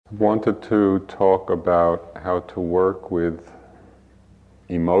Wanted to talk about how to work with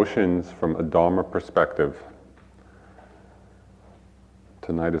emotions from a Dharma perspective.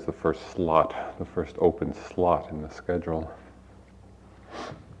 Tonight is the first slot, the first open slot in the schedule.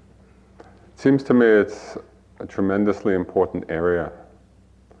 It seems to me it's a tremendously important area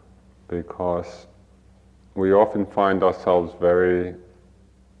because we often find ourselves very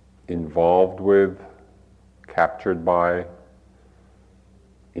involved with, captured by,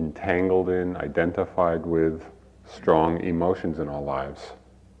 entangled in, identified with strong emotions in our lives,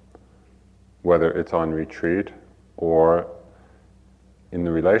 whether it's on retreat or in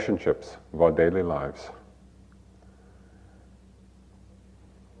the relationships of our daily lives.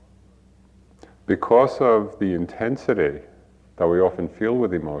 Because of the intensity that we often feel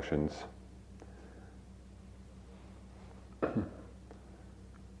with emotions,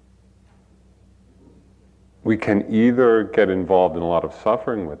 we can either get involved in a lot of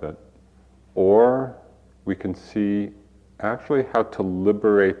suffering with it, or we can see actually how to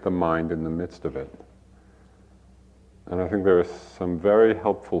liberate the mind in the midst of it. And I think there are some very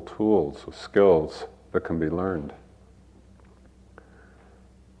helpful tools or skills that can be learned.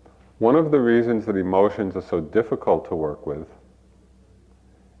 One of the reasons that emotions are so difficult to work with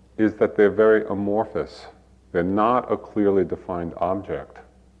is that they're very amorphous. They're not a clearly defined object.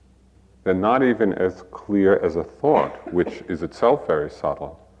 They're not even as clear as a thought, which is itself very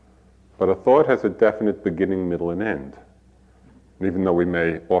subtle. But a thought has a definite beginning, middle, and end. And even though we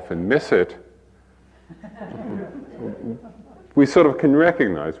may often miss it, we sort of can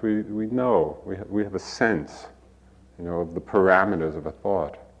recognize, we know, we have a sense, of the parameters of a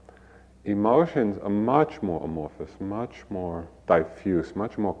thought. Emotions are much more amorphous, much more diffuse,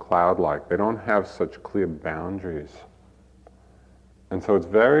 much more cloud-like. They don't have such clear boundaries. And so it's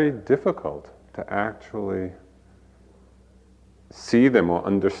very difficult to actually see them or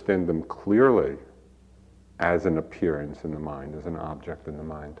understand them clearly as an appearance in the mind, as an object in the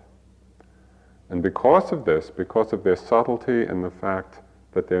mind. And because of this, because of their subtlety and the fact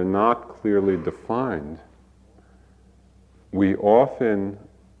that they're not clearly defined, we often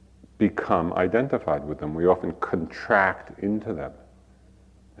become identified with them. We often contract into them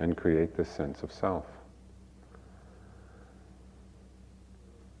and create this sense of self.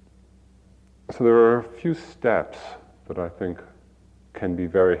 So there are a few steps that I think can be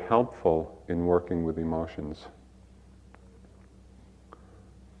very helpful in working with emotions.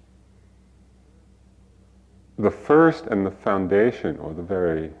 The first and the foundation, or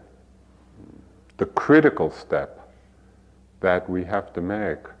the critical step that we have to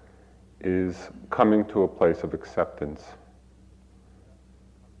make is coming to a place of acceptance.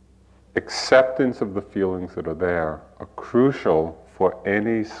 Acceptance of the feelings that are there are crucial for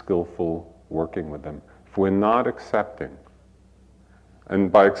any skillful working with them. If we're not accepting, and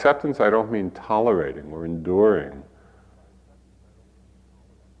by acceptance I don't mean tolerating or enduring,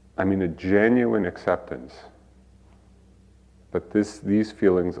 I mean a genuine acceptance that these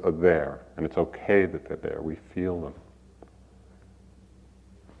feelings are there, and it's okay that they're there, we feel them.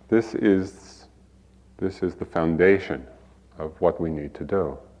 This is the foundation of what we need to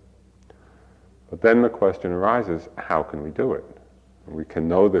do. But then the question arises, how can we do it? We can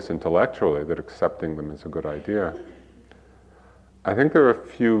know this intellectually, that accepting them is a good idea. I think there are a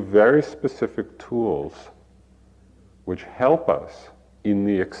few very specific tools which help us in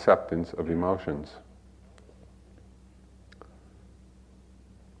the acceptance of emotions.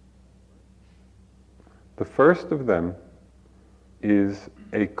 The first of them is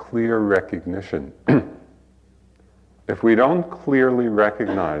a clear recognition. If we don't clearly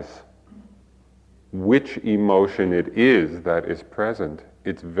recognize which emotion it is that is present,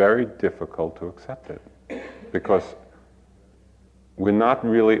 it's very difficult to accept it because we're not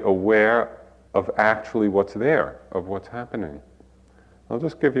really aware of actually what's there, of what's happening. I'll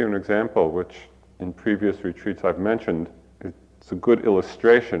just give you an example which in previous retreats I've mentioned. It's a good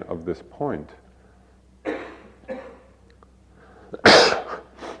illustration of this point.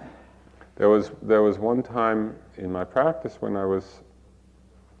 There was one time in my practice when I was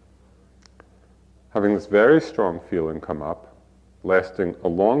having this very strong feeling come up, lasting a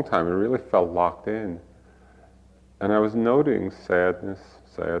long time. It really felt locked in. And I was noting sadness,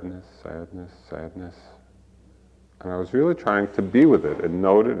 sadness, sadness, sadness. And I was really trying to be with it and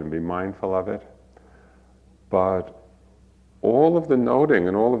note it and be mindful of it. But all of the noting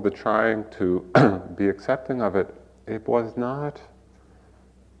and all of the trying to be accepting of it, it was not...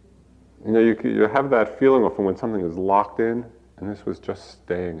 You have that feeling often when something is locked in, and this was just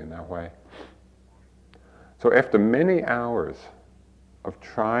staying in that way. So after many hours of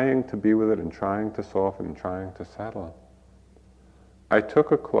trying to be with it and trying to soften and trying to settle, I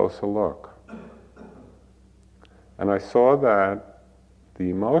took a closer look. And I saw that the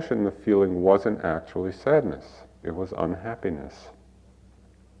emotion, the feeling, wasn't actually sadness. It was unhappiness.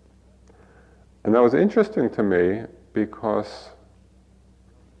 And that was interesting to me because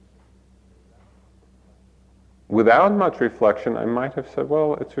without much reflection, I might have said,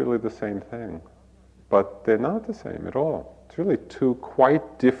 well, it's really the same thing. But they're not the same at all. It's really two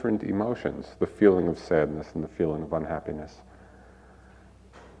quite different emotions, the feeling of sadness and the feeling of unhappiness.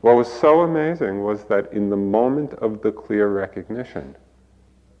 What was so amazing was that in the moment of the clear recognition,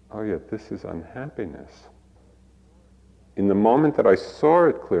 oh yeah, this is unhappiness. In the moment that I saw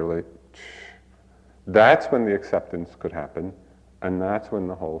it clearly, that's when the acceptance could happen, and that's when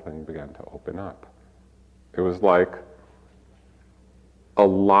the whole thing began to open up. It was like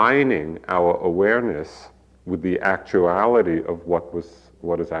aligning our awareness with the actuality of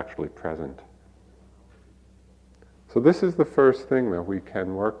what is actually present. So this is the first thing that we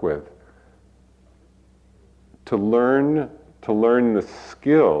can work with. To learn the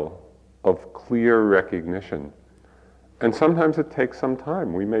skill of clear recognition. And sometimes it takes some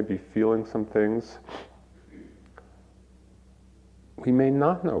time. We may be feeling some things. We may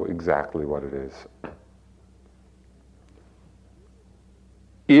not know exactly what it is.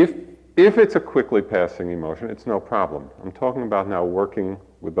 If it's a quickly passing emotion, it's no problem. I'm talking about now working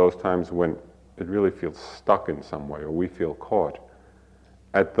with those times when it really feels stuck in some way or we feel caught.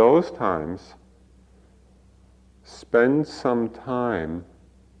 At those times, spend some time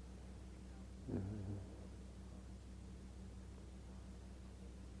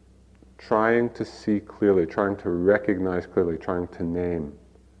trying to see clearly, trying to recognize clearly, trying to name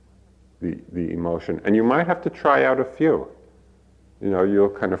the emotion. And you might have to try out a few. You'll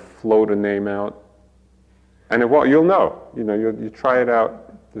kind of float a name out, and you'll know. You try it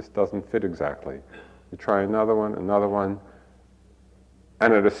out, this doesn't fit exactly. You try another one,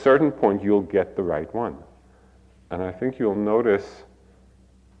 and at a certain point you'll get the right one. And I think you'll notice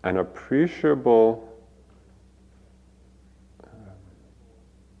an appreciable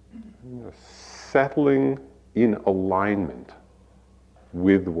settling in alignment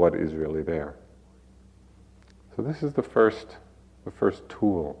with what is really there. So this is the first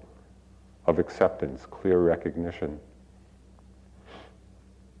tool of acceptance, clear recognition.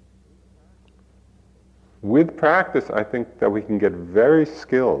 With practice, I think that we can get very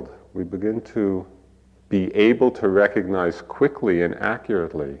skilled. We begin to be able to recognize quickly and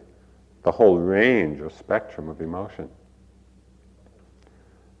accurately the whole range or spectrum of emotion.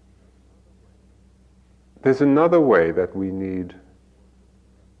 There's another way that we need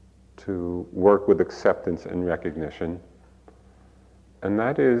to work with acceptance and recognition, and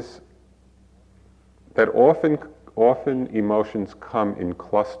that is that often emotions come in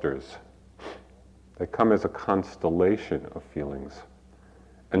clusters. They come as a constellation of feelings.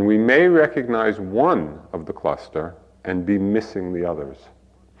 And we may recognize one of the cluster and be missing the others.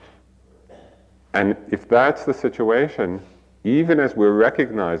 And if that's the situation, even as we're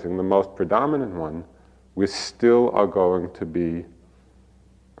recognizing the most predominant one, we still are going to be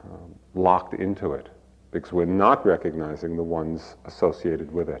locked into it because we're not recognizing the ones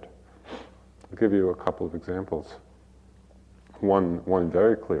associated with it. I'll give you a couple of examples. One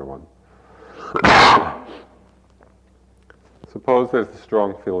very clear one. Suppose there's a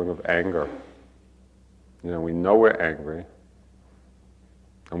strong feeling of anger. We know we're angry,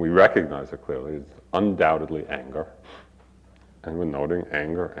 and we recognize it clearly. It's undoubtedly anger. And we're noting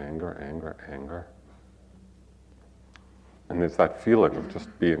anger, anger, anger, anger. And there's that feeling of just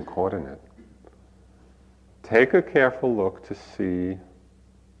being caught in it. Take a careful look to see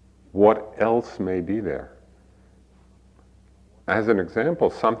what else may be there. As an example,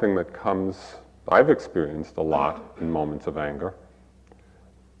 something that I've experienced a lot in moments of anger.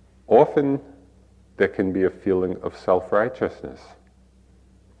 Often there can be a feeling of self-righteousness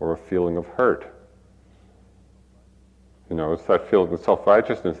or a feeling of hurt. It's that feeling of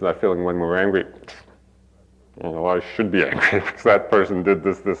self-righteousness, that feeling when we're angry, I should be angry because that person did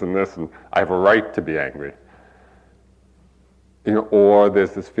this, this, and this, and I have a right to be angry. Or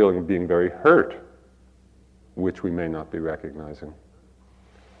there's this feeling of being very hurt, which we may not be recognizing.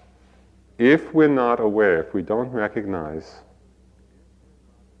 If we're not aware, if we don't recognize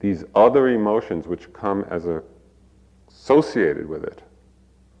these other emotions which come associated with it,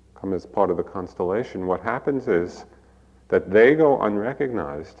 come as part of the constellation, what happens is that they go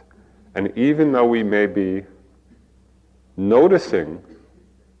unrecognized, and even though we may be noticing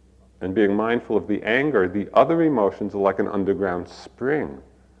and being mindful of the anger, the other emotions are like an underground spring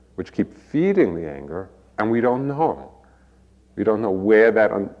which keep feeding the anger, and we don't know. We don't know where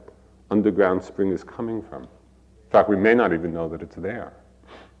that underground spring is coming from. fact, we may not even know that it's there.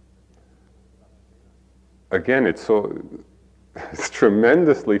 Again, it's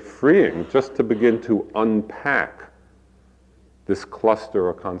tremendously freeing just to begin to unpack this cluster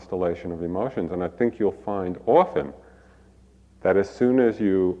or constellation of emotions. And I think you'll find often that as soon as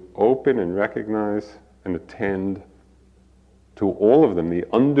you open and recognize and attend to all of them, the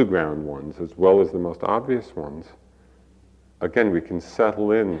underground ones as well as the most obvious ones, again, we can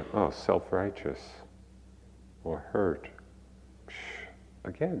settle in, self-righteous or hurt.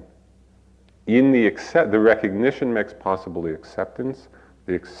 Again, in the recognition makes possible the acceptance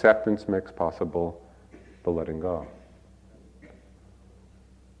makes possible the letting go.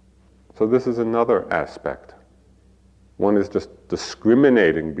 So this is another aspect. One is just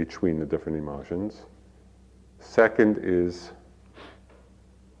discriminating between the different emotions. Second is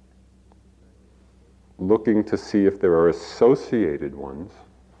looking to see if there are associated ones.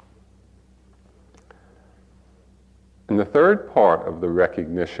 And the third part of the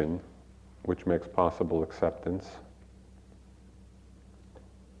recognition, which makes possible acceptance,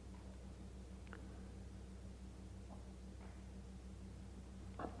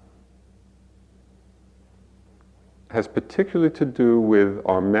 has particularly to do with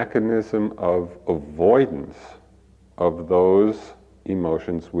our mechanism of avoidance of those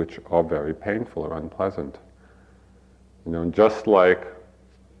emotions which are very painful or unpleasant. And just like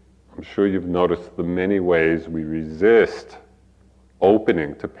I'm sure you've noticed the many ways we resist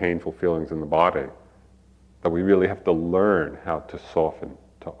opening to painful feelings in the body, that we really have to learn how to soften,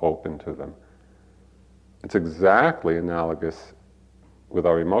 to open to them. It's exactly analogous with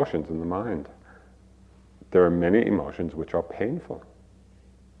our emotions in the mind. There are many emotions which are painful.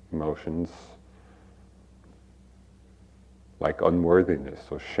 Emotions like unworthiness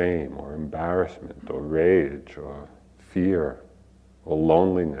or shame or embarrassment or rage or fear or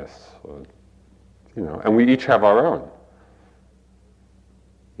loneliness, and we each have our own.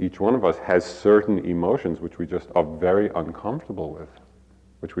 Each one of us has certain emotions which we just are very uncomfortable with,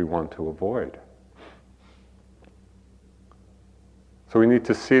 which we want to avoid. So we need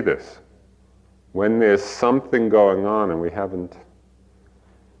to see this. When there's something going on and we haven't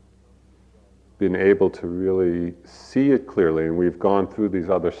been able to really see it clearly, and we've gone through these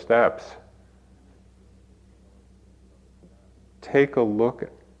other steps, take a look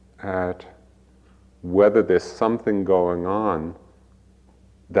at whether there's something going on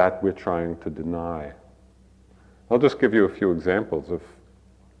that we're trying to deny. I'll just give you a few examples of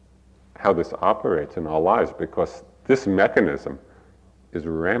how this operates in our lives, because this mechanism is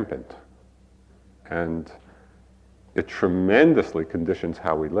rampant and it tremendously conditions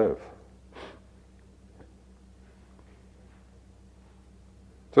how we live.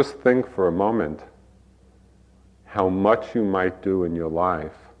 Just think for a moment how much you might do in your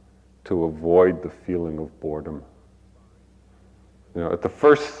life to avoid the feeling of boredom. At the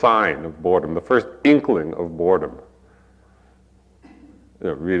first sign of boredom, the first inkling of boredom,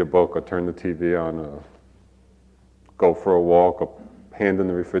 read a book or turn the TV on, or go for a walk, or hand in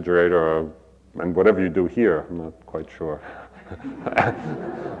the refrigerator, and whatever you do here, I'm not quite sure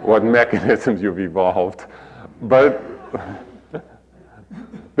what mechanisms you've evolved, but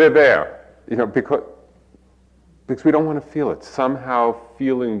they're there, because we don't want to feel it. Somehow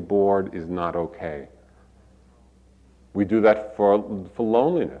feeling bored is not okay. We do that for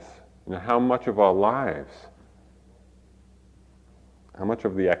loneliness. How much of our lives, how much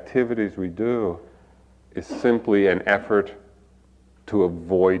of the activities we do is simply an effort to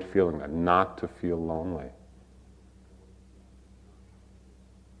avoid feeling that, not to feel lonely.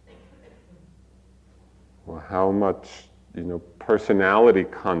 Well, how much, personality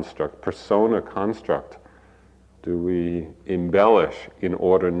construct, persona construct do we embellish in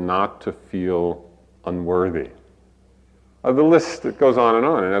order not to feel unworthy? The list goes on,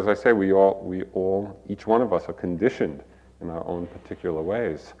 and as I say, we all, each one of us are conditioned in our own particular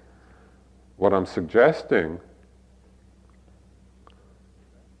ways. What I'm suggesting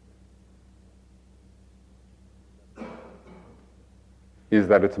is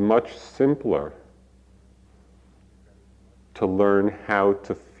that it's much simpler to learn how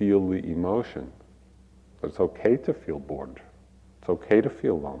to feel the emotion. It's okay to feel bored. It's okay to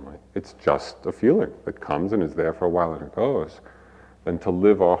feel lonely. It's just a feeling that comes and is there for a while and it goes, than to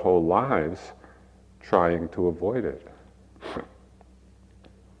live our whole lives trying to avoid it.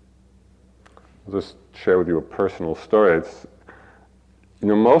 I'll just share with you a personal story. It's,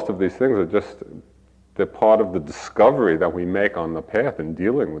 most of these things are just, they're part of the discovery that we make on the path in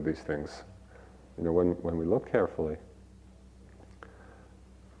dealing with these things, when we look carefully.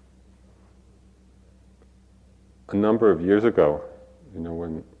 A number of years ago,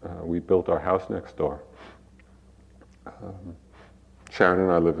 when we built our house next door, Sharon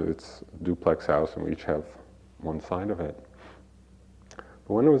and I live, it's a duplex house, and we each have one side of it.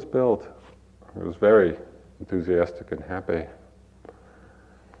 But when it was built, I was very enthusiastic and happy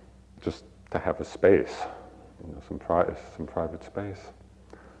just to have a space, some private space.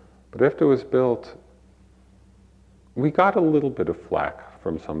 But after it was built, we got a little bit of flack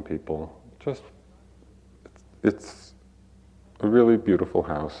from some people. Just, it's a really beautiful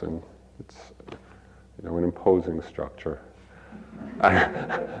house, and it's an imposing structure.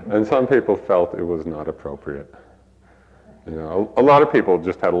 And some people felt it was not appropriate. A lot of people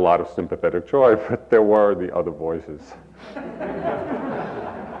just had a lot of sympathetic joy, but there were the other voices.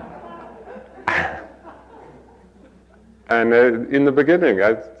 And in the beginning,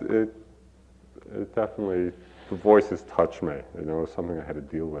 it definitely, the voices touched me. It was something I had to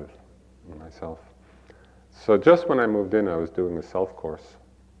deal with myself. So just when I moved in, I was doing a self course.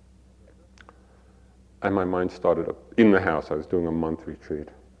 And my mind started up in the house. I was doing a month retreat.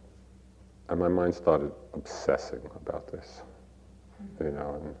 And my mind started obsessing about this.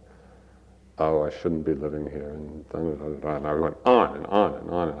 And, I shouldn't be living here. And I went on and on and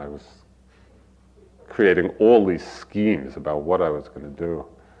on. And I was creating all these schemes about what I was going to do.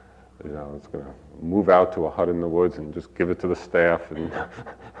 I was going to move out to a hut in the woods and just give it to the staff. And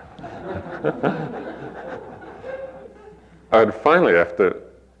finally, after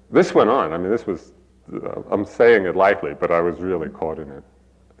this went on, this was, I'm saying it lightly, but I was really caught in it,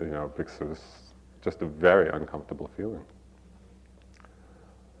 because it was just a very uncomfortable feeling.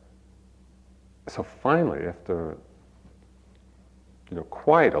 So finally, after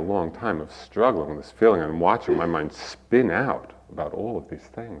quite a long time of struggling with this feeling and watching my mind spin out about all of these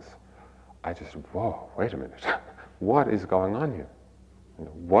things, I just, whoa, wait a minute. What is going on here?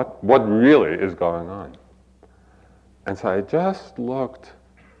 What really is going on? And so I just looked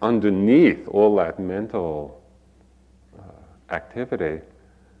underneath all that mental activity,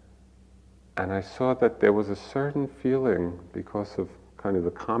 and I saw that there was a certain feeling, because of kind of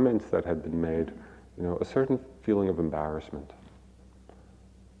the comments that had been made, a certain feeling of embarrassment.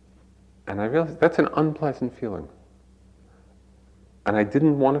 And I realized that's an unpleasant feeling. And I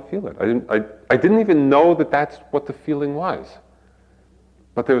didn't want to feel it. I didn't even know that that's what the feeling was.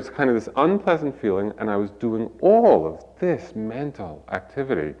 But there was kind of this unpleasant feeling, and I was doing all of this mental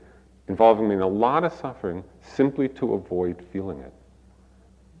activity involving me in a lot of suffering simply to avoid feeling it.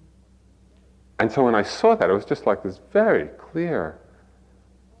 And so when I saw that, it was just like this very clear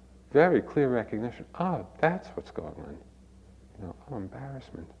recognition. Oh, that's what's going on.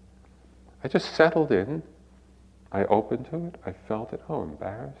 Embarrassment. I just settled in. I opened to it. I felt it. Oh,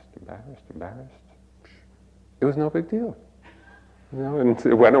 embarrassed. It was no big deal. And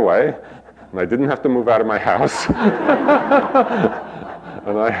it went away. And I didn't have to move out of my house. And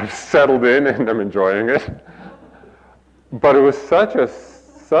I have settled in and I'm enjoying it. But it was such a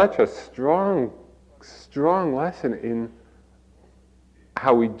strong lesson in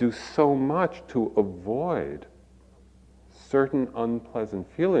how we do so much to avoid certain unpleasant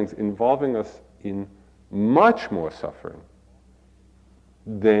feelings involving us in much more suffering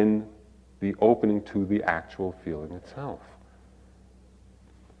than the opening to the actual feeling itself.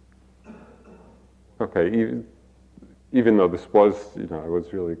 Okay, even though this was, I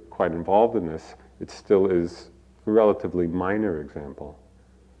was really quite involved in this, it still is a relatively minor example.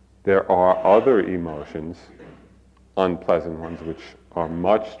 There are other emotions, unpleasant ones, which are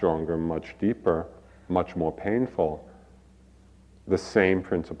much stronger, much deeper, much more painful. The same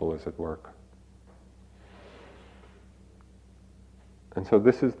principle is at work. And so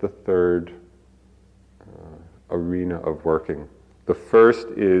this is the third arena of working. The first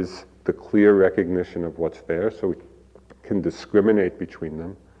is the clear recognition of what's there, so we can discriminate between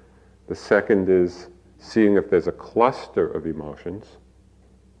them. The second is seeing if there's a cluster of emotions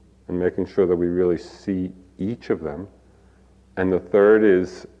and making sure that we really see each of them. And the third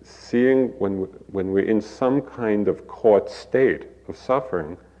is seeing when we're in some kind of caught state of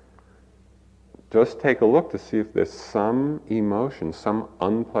suffering, just take a look to see if there's some emotion, some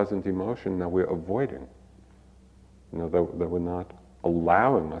unpleasant emotion that we're avoiding, that we're not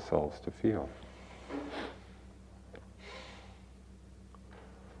allowing ourselves to feel.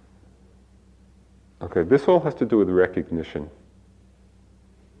 Okay, this all has to do with recognition,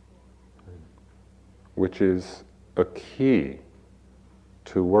 which is a key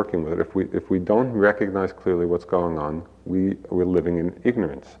to working with it. If we don't recognize clearly what's going on, we're living in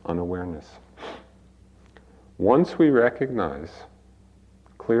ignorance, unawareness. Once we recognize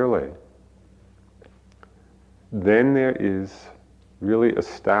clearly, then there is really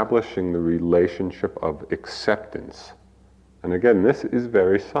establishing the relationship of acceptance. And again, this is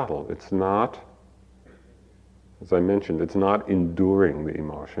very subtle. It's not As I mentioned, it's not enduring the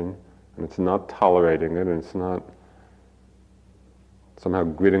emotion, and it's not tolerating it, and it's not somehow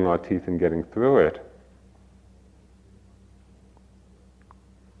gritting our teeth and getting through it.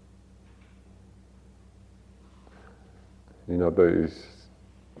 You know, there's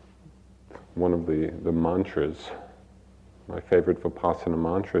one of the mantras, my favorite Vipassana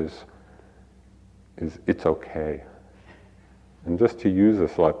mantras is, it's okay. And just to use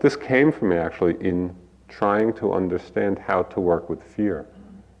this a lot, this came from me actually in trying to understand how to work with fear.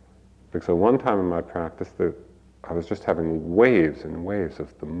 Because at one time in my practice, I was just having waves and waves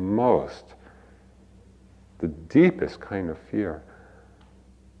of the deepest kind of fear.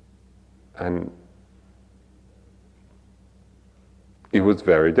 And it was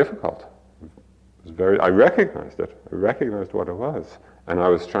very difficult. I recognized it. I recognized what it was. And I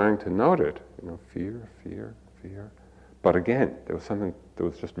was trying to note it. You know, fear, fear, fear. But again, there was something that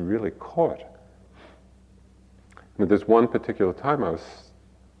was just really caught. And at this one particular time, it was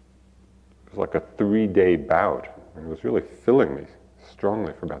like a 3-day bout. And it was really filling me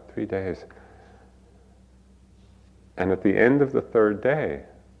strongly for about 3 days. And at the end of the 3rd day,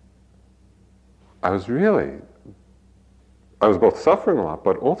 I was both suffering a lot,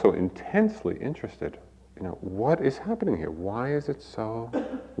 but also intensely interested. You know, what is happening here? Why is it so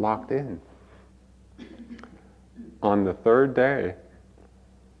locked in? On the 3rd day,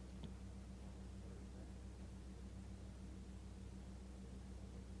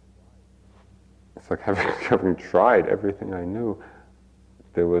 it's like having tried everything I knew,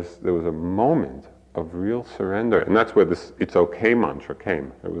 there was a moment of real surrender, and that's where this "it's okay" mantra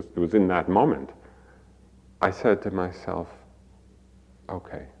came. It was in that moment. I said to myself,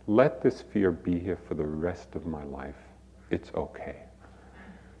 okay, let this fear be here for the rest of my life. It's okay.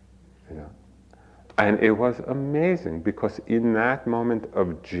 You know? And it was amazing, because in that moment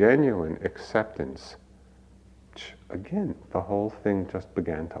of genuine acceptance, again, the whole thing just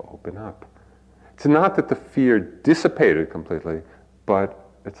began to open up. It's not that the fear dissipated completely, but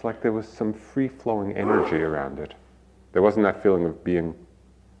it's like there was some free-flowing energy around it. There wasn't that feeling of being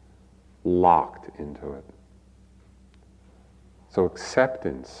locked into it. So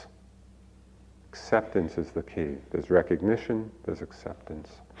acceptance is the key. There's recognition, there's acceptance.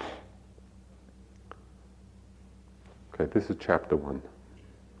 Okay, this is chapter 1.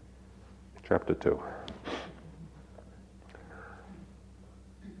 Chapter 2.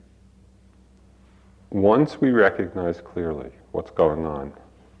 Once we recognize clearly what's going on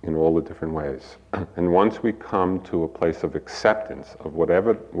in all the different ways, and once we come to a place of acceptance of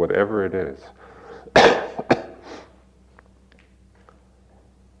whatever it is,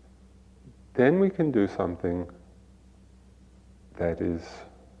 then we can do something that is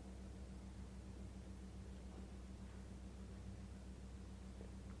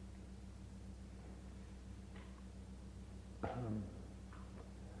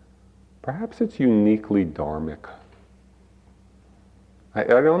perhaps it's uniquely dharmic. I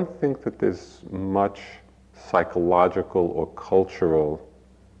don't think that there's much psychological or cultural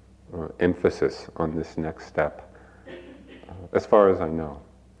emphasis on this next step, as far as I know.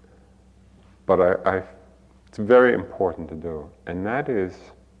 But it's very important to do, and that is,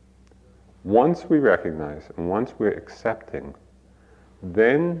 once we recognize and once we're accepting,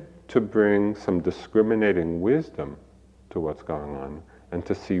 then to bring some discriminating wisdom to what's going on, and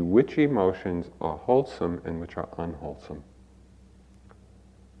to see which emotions are wholesome and which are unwholesome.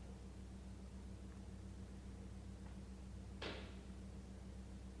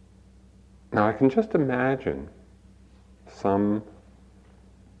 Now I can just imagine some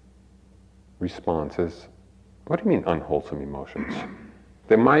responses. What do you mean unwholesome emotions?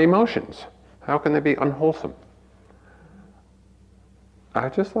 They're my emotions. How can they be unwholesome?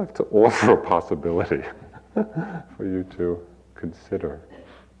 I'd just like to offer a possibility for you to consider.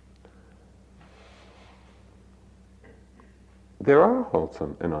 There are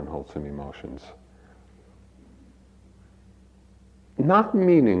wholesome and unwholesome emotions. Not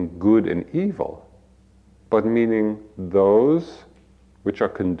meaning good and evil, but meaning those which are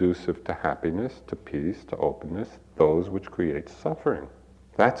conducive to happiness, to peace, to openness, those which create suffering.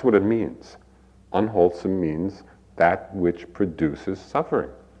 That's what it means. Unwholesome means that which produces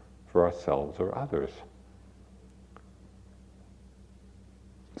suffering for ourselves or others.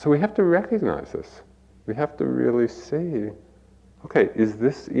 So we have to recognize this. We have to really see, okay, is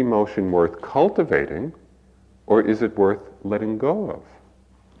this emotion worth cultivating, or is it worth letting go of?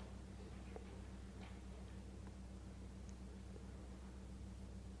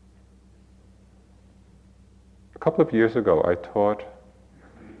 A couple of years ago, I taught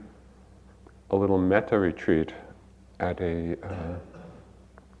a little metta retreat at a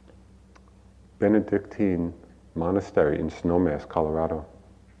Benedictine monastery in Snowmass, Colorado.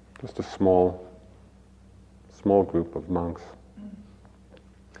 Just a small group of monks.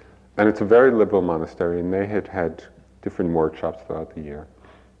 And it's a very liberal monastery, and they had had different workshops throughout the year.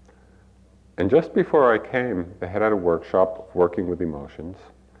 And just before I came, they had a workshop working with emotions.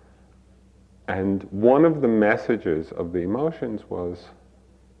 And one of the messages of the emotions was,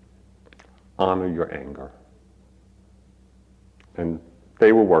 honor your anger. And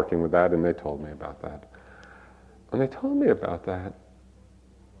they were working with that, and they told me about that. When they told me about that,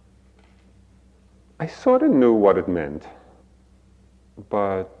 I sort of knew what it meant,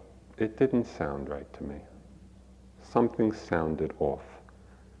 but it didn't sound right to me. Something sounded off.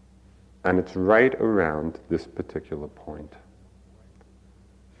 And it's right around this particular point.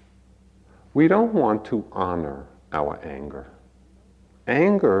 We don't want to honor our anger.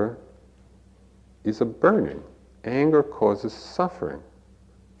 Anger is a burning. Anger causes suffering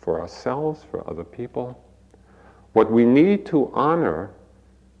for ourselves, for other people. What we need to honor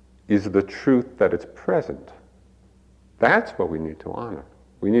is the truth that it's present. That's what we need to honor.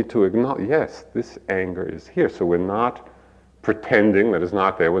 We need to acknowledge, yes, this anger is here. So we're not pretending that it's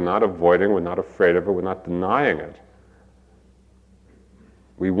not there. We're not avoiding. We're not afraid of it. We're not denying it.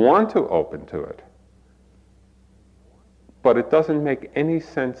 We want to open to it. But it doesn't make any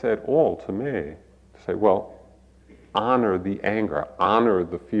sense at all to me to say, well, honor the anger, honor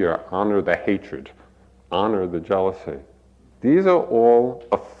the fear, honor the hatred, honor the jealousy. These are all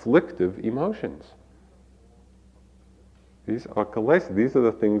afflictive emotions. These are kilesa. These are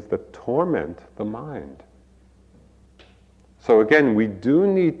the things that torment the mind. So again, we do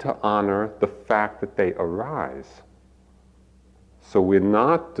need to honor the fact that they arise. So we're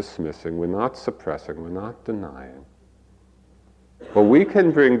not dismissing, we're not suppressing, we're not denying. But we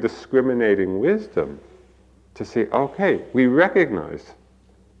can bring discriminating wisdom to say, okay, we recognize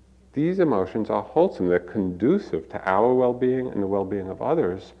these emotions are wholesome, they're conducive to our well-being and the well-being of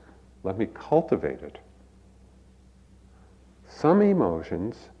others. Let me cultivate it. Some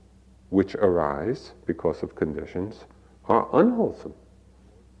emotions which arise because of conditions are unwholesome.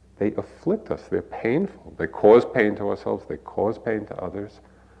 They afflict us, they're painful, they cause pain to ourselves, they cause pain to others.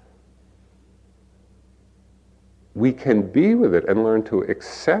 We can be with it and learn to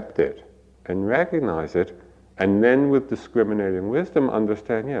accept it and recognize it, and then with discriminating wisdom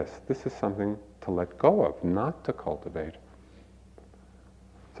understand, yes, this is something to let go of, not to cultivate.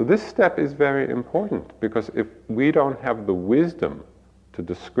 So this step is very important, because if we don't have the wisdom to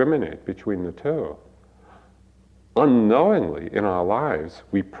discriminate between the two, unknowingly in our lives,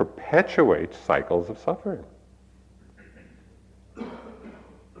 we perpetuate cycles of suffering.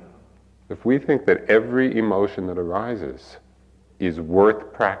 If we think that every emotion that arises is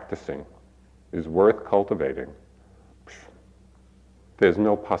worth practicing, is worth cultivating, there's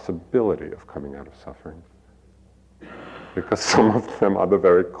no possibility of coming out of suffering. Because some of them are the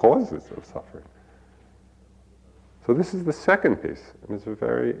very causes of suffering. So this is the second piece, and it's a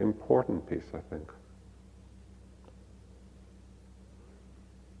very important piece, I think.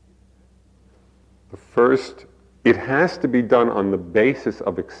 The first, it has to be done on the basis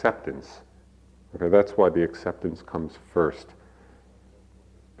of acceptance. Okay, that's why the acceptance comes first.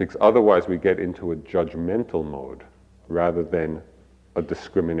 Because otherwise we get into a judgmental mode rather than a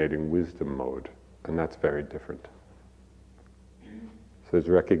discriminating wisdom mode, and that's very different. So there's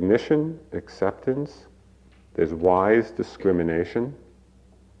recognition, acceptance, there's wise discrimination,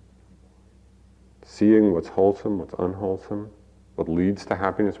 seeing what's wholesome, what's unwholesome, what leads to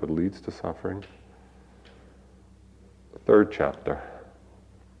happiness, what leads to suffering. Third chapter.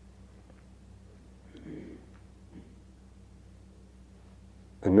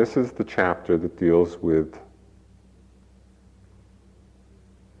 And this is the chapter that deals with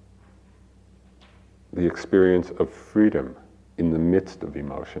the experience of freedom in the midst of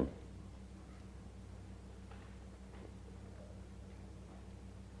emotion.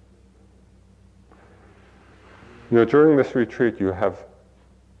 You know, during this retreat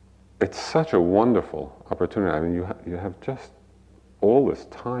it's such a wonderful opportunity. I mean, you have just all this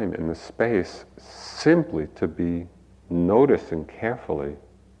time and this space simply to be noticing carefully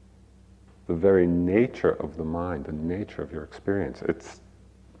the very nature of the mind, the nature of your experience. It's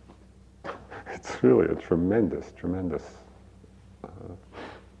really a tremendous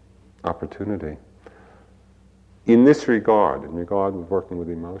opportunity. In this regard, in regard with working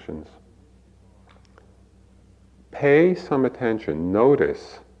with emotions, pay some attention,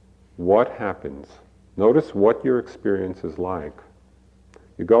 notice what happens. Notice what your experience is like.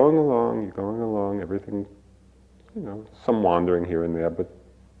 You're going along, everything, some wandering here and there, but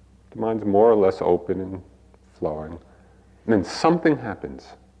the mind's more or less open and flowing. And then something happens.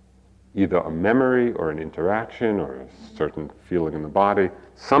 either a memory or an interaction or a certain feeling in the body.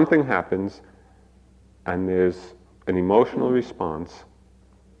 Something happens and there's an emotional response.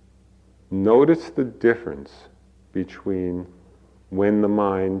 Notice the difference between when the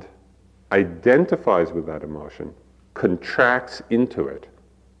mind identifies with that emotion, contracts into it,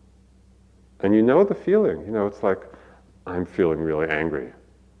 and you know the feeling. It's like, I'm feeling really angry,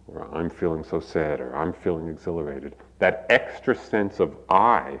 or I'm feeling so sad, or I'm feeling exhilarated. That extra sense of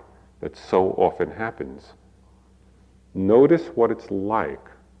I that so often happens. Notice what it's like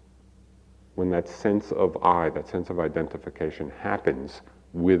when that sense of I, that sense of identification happens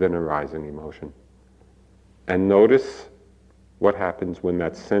with an arising emotion. And notice what happens when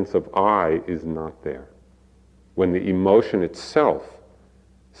that sense of I is not there. When the emotion itself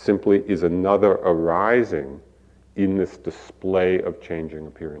simply is another arising in this display of changing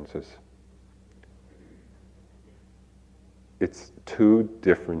appearances. It's two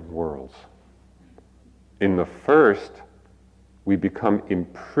different worlds. In the first, we become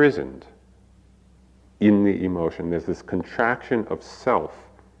imprisoned in the emotion. There's this contraction of self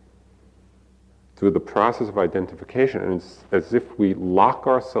through the process of identification, and it's as if we lock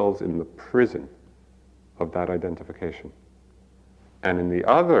ourselves in the prison of that identification. And in the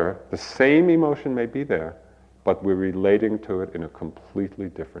other, the same emotion may be there, but we're relating to it in a completely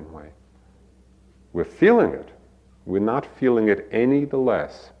different way. We're feeling it. We're not feeling it any the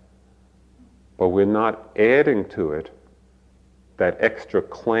less, but we're not adding to it that extra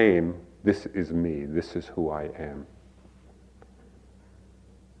claim, this is me, this is who I am.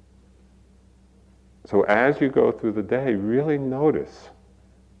 So as you go through the day, really notice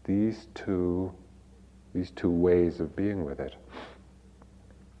these two ways of being with it.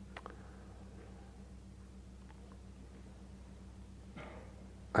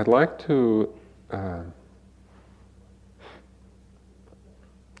 I'd like to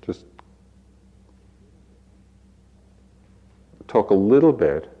just talk a little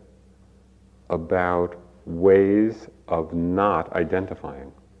bit about ways of not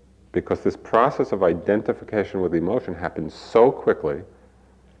identifying, because this process of identification with emotion happens so quickly,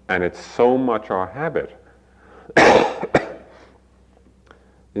 and it's so much our habit.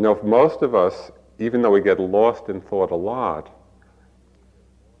 For most of us, even though we get lost in thought a lot,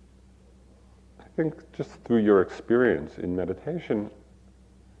 I think just through your experience in meditation,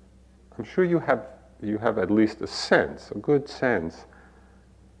 I'm sure you have at least a good sense,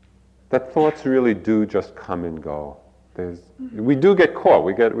 that thoughts really do just come and go. We do get caught,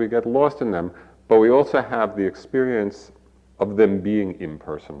 we get lost in them, but we also have the experience of them being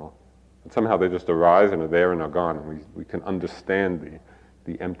impersonal. And somehow they just arise and are there and are gone, and we can understand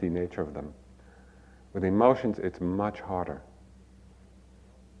the empty nature of them. With emotions, it's much harder.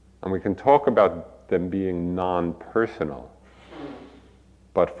 And we can talk about them being non-personal,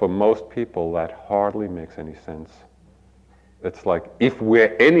 but for most people that hardly makes any sense. It's like, if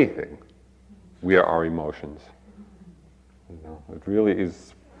we're anything, we are our emotions. It really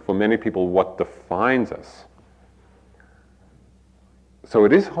is, for many people, what defines us. So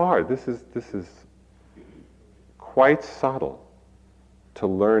it is hard. This is quite subtle to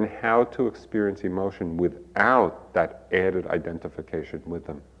learn how to experience emotion without that added identification with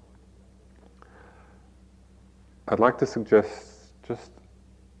them. I'd like to suggest just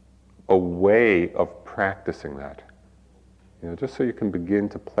a way of practicing that, just so you can begin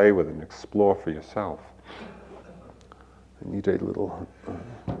to play with and explore for yourself. I need a little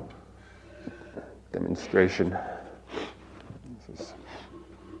demonstration.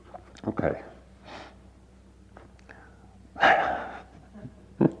 Okay.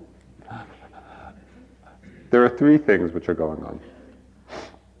 There are three things which are going on.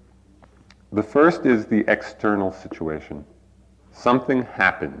 The first is the external situation. Something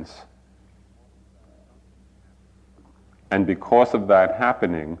happens, and because of that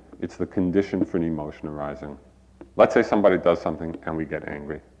happening, it's the condition for an emotion arising. Let's say somebody does something and we get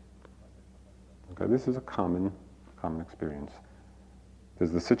angry. Okay, this is a common experience.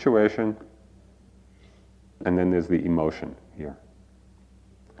 There's the situation, and then there's the emotion here.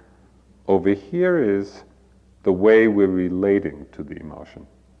 Over here is the way we're relating to the emotion.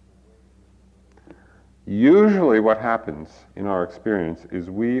 Usually what happens in our experience is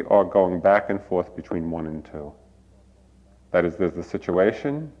we are going back and forth between 1 and 2. That is, there's the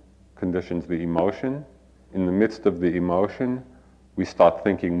situation, conditions the emotion. In the midst of the emotion, we start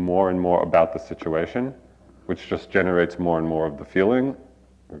thinking more and more about the situation, which just generates more and more of the feeling.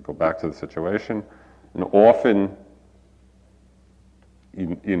 We go back to the situation. And often,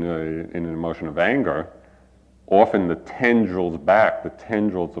 in an emotion of anger, often the tendrils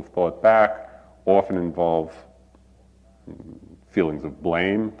of thought back, often involve feelings of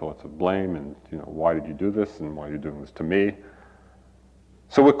blame, thoughts of blame, and why did you do this, and why are you doing this to me?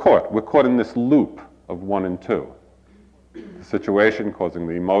 So we're caught in this loop of 1 and 2. The situation causing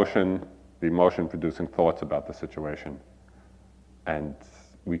the emotion producing thoughts about the situation. And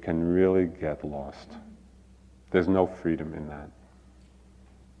we can really get lost. There's no freedom in that.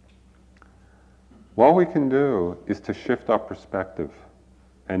 What we can do is to shift our perspective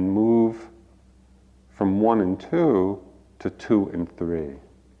and move from 1 and 2 to 2 and 3.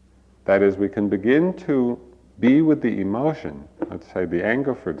 That is, we can begin to be with the emotion, let's say the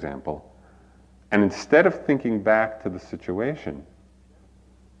anger, for example, and instead of thinking back to the situation,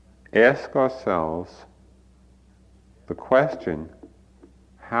 ask ourselves the question,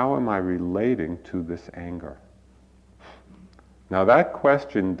 how am I relating to this anger? Now that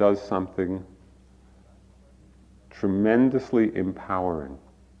question does something tremendously empowering.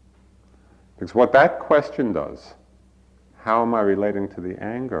 Because what that question does, how am I relating to the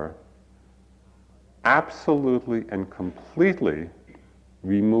anger, absolutely and completely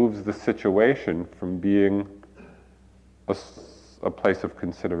removes the situation from being a place of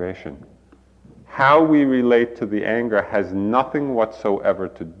consideration. How we relate to the anger has nothing whatsoever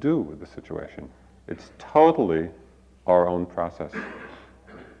to do with the situation. It's totally our own process.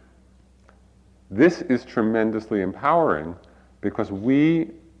 This is tremendously empowering because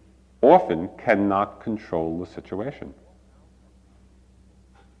we often cannot control the situation.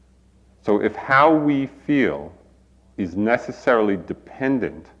 So if how we feel is necessarily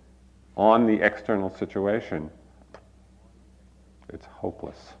dependent on the external situation, it's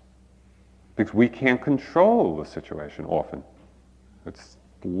hopeless. Because we can't control the situation often.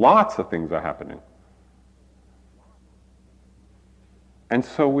 Lots of things are happening. And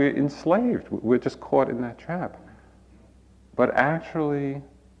so we're enslaved. We're just caught in that trap. But actually,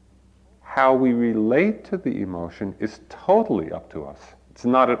 how we relate to the emotion is totally up to us. It's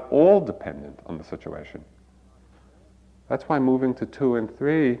not at all dependent on the situation. That's why moving to 2 and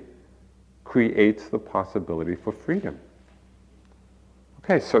 3 creates the possibility for freedom.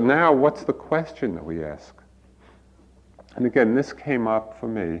 Okay, so now what's the question that we ask? And again, this came up for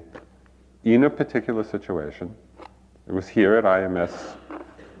me in a particular situation. It was here at IMS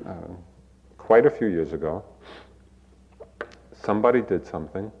quite a few years ago. Somebody did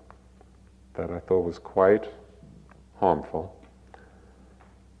something that I thought was quite harmful.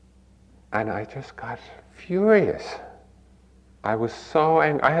 And I just got furious. I was so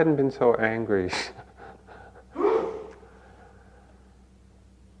angry. I hadn't been so angry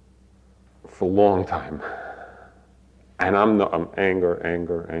for a long time. And I'm anger, and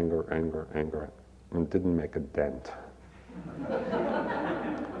didn't make a dent.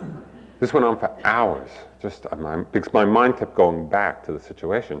 This went on for hours, because my mind kept going back to the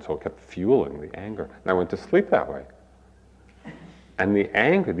situation, so it kept fueling the anger. And I went to sleep that way. And the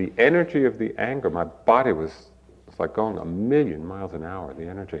anger, the energy of the anger, my body was like going 1,000,000 miles an hour, the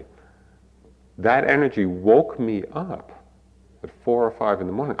energy. That energy woke me up at 4 or 5 in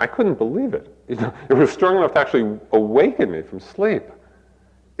the morning. I couldn't believe it. It was strong enough to actually awaken me from sleep.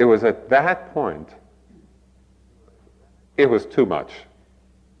 It was at that point, it was too much.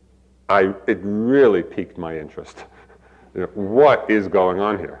 It really piqued my interest. What is going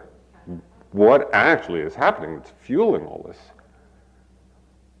on here? What actually is happening that's fueling all this?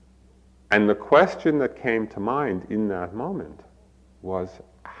 And the question that came to mind in that moment was,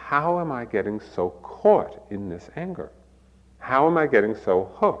 how am I getting so caught in this anger? How am I getting so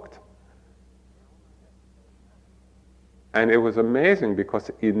hooked? And it was amazing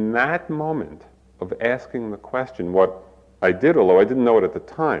because in that moment of asking the question, what I did, although I didn't know it at the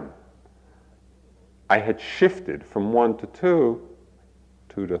time, I had shifted from 1 to 2,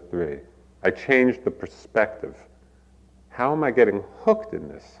 2 to 3. I changed the perspective. How am I getting hooked in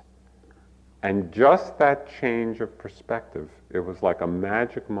this? And just that change of perspective, it was like a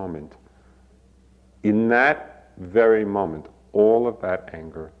magic moment. In that very moment, all of that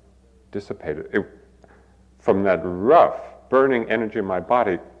anger dissipated. From that rough, burning energy in my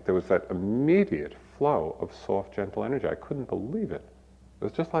body, there was that immediate flow of soft, gentle energy. I couldn't believe it. It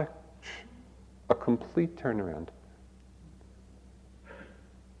was just like a complete turnaround.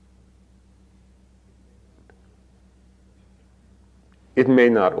 It may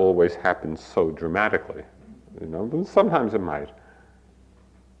not always happen so dramatically, but sometimes it might.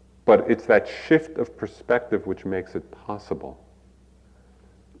 But it's that shift of perspective which makes it possible.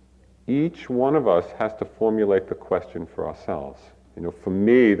 Each one of us has to formulate the question for ourselves. For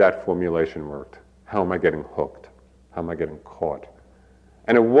me, that formulation worked. How am I getting hooked? How am I getting caught?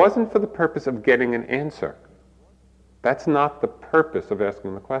 And it wasn't for the purpose of getting an answer. That's not the purpose of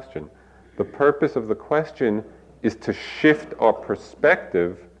asking the question. The purpose of the question is to shift our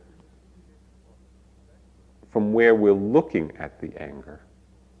perspective from where we're looking at the anger.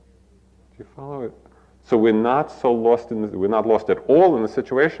 Do you follow it? So we're not so lost we're not lost at all in the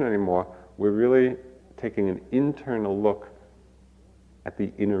situation anymore. We're really taking an internal look at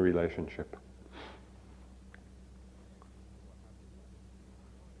the inner relationship.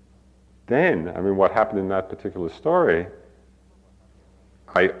 Then, what happened in that particular story,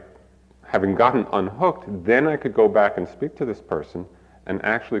 having gotten unhooked, then I could go back and speak to this person and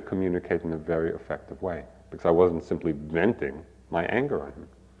actually communicate in a very effective way, because I wasn't simply venting my anger on him.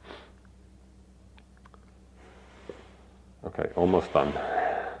 Okay, almost done.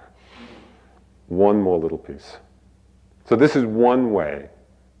 One more little piece. So this is one way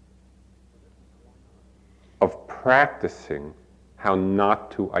of practicing how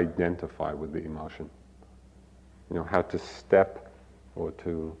not to identify with the emotion. How to step or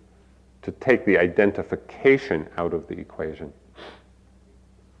to take the identification out of the equation.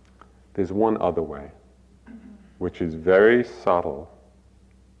 There's one other way, which is very subtle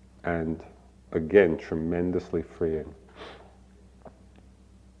and, again, tremendously freeing.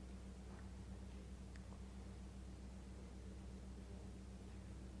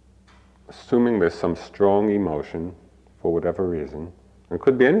 Assuming there's some strong emotion for whatever reason, and it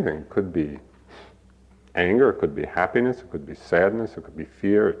could be anything. It could be anger, it could be happiness, it could be sadness, it could be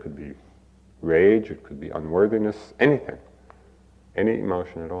fear, it could be rage, it could be unworthiness, anything, any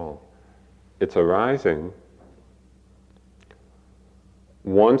emotion at all. It's arising.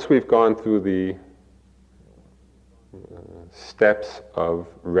 Once we've gone through the steps of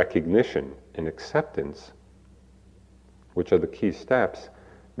recognition and acceptance, which are the key steps,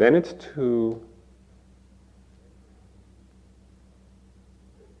 then it's to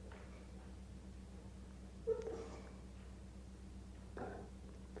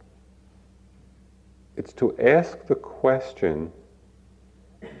ask the question,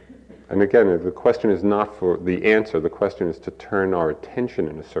 and again, the question is not for the answer, the question is to turn our attention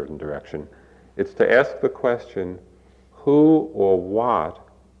in a certain direction. It's to ask the question, who or what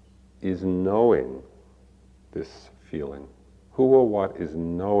is knowing this feeling? Who or what is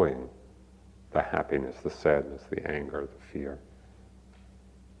knowing the happiness, the sadness, the anger, the fear?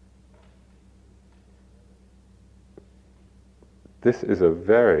 This is a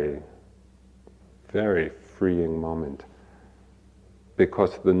very, very freeing moment,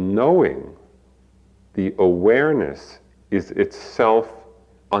 because the knowing, the awareness, is itself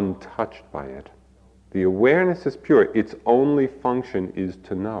untouched by it. The awareness is pure. Its only function is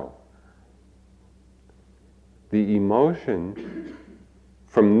to know. The emotion,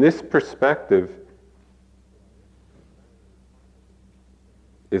 from this perspective,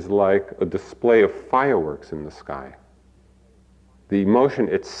 is like a display of fireworks in the sky. The emotion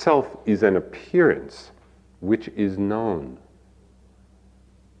itself is an appearance which is known.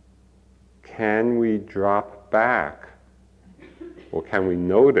 Can we drop back, or can we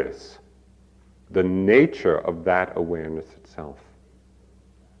notice the nature of that awareness itself,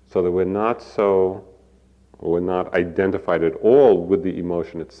 so that we're not identified at all with the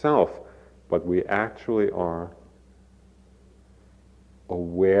emotion itself, but we actually are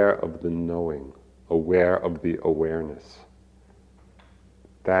aware of the knowing, aware of the awareness.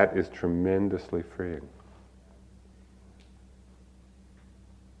 That is tremendously freeing.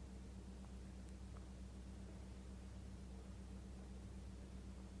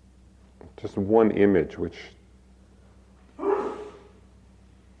 Just one image, which, I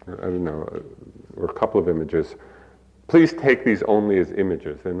don't know, or a couple of images. Please take these only as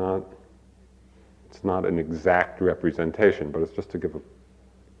images. It's not an exact representation, but it's just to give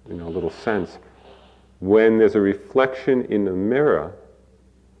a little sense. When there's a reflection in a mirror,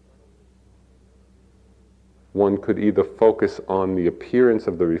 one could either focus on the appearance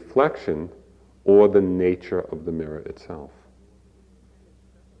of the reflection or the nature of the mirror itself.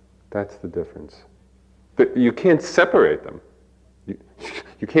 That's the difference. You can't separate them.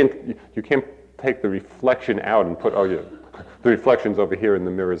 You can't take the reflection out and put, the reflection's over here and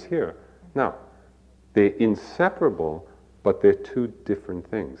the mirror's here. No. They're inseparable, but they're two different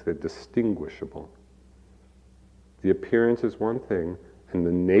things. They're distinguishable. The appearance is one thing, and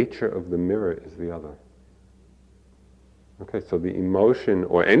the nature of the mirror is the other. Okay, so the emotion,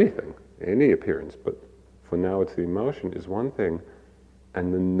 or anything, any appearance, but for now it's the emotion, is one thing,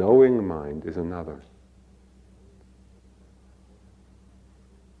 and the knowing mind is another.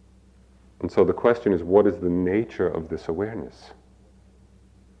 And so the question is, what is the nature of this awareness?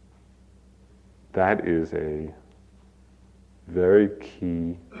 That is a very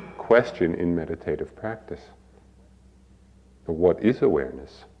key question in meditative practice. What is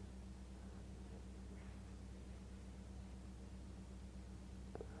awareness?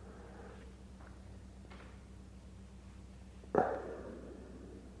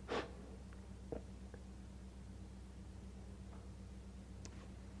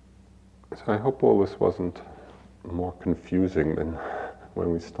 So I hope all this wasn't more confusing than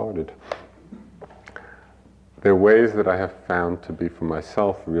when we started. There are ways that I have found to be for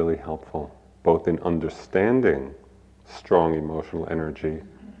myself really helpful, both in understanding strong emotional energy,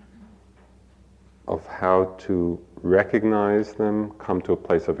 of how to recognize them, come to a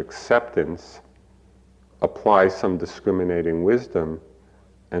place of acceptance, apply some discriminating wisdom,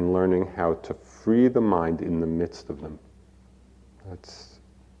 and learning how to free the mind in the midst of them.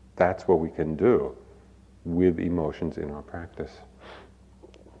 That's what we can do with emotions in our practice.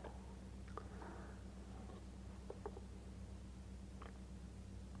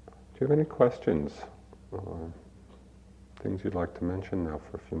 Do you have any questions or things you'd like to mention now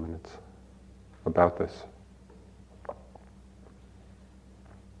for a few minutes about this?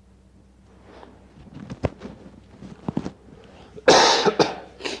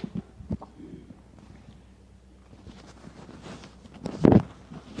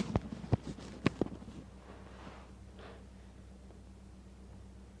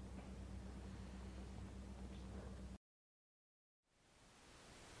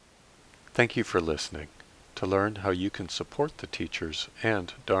 Thank you for listening. To learn how you can support the teachers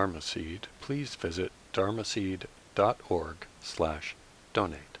and Dharma Seed, please visit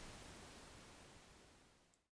dharmaseed.org/donate.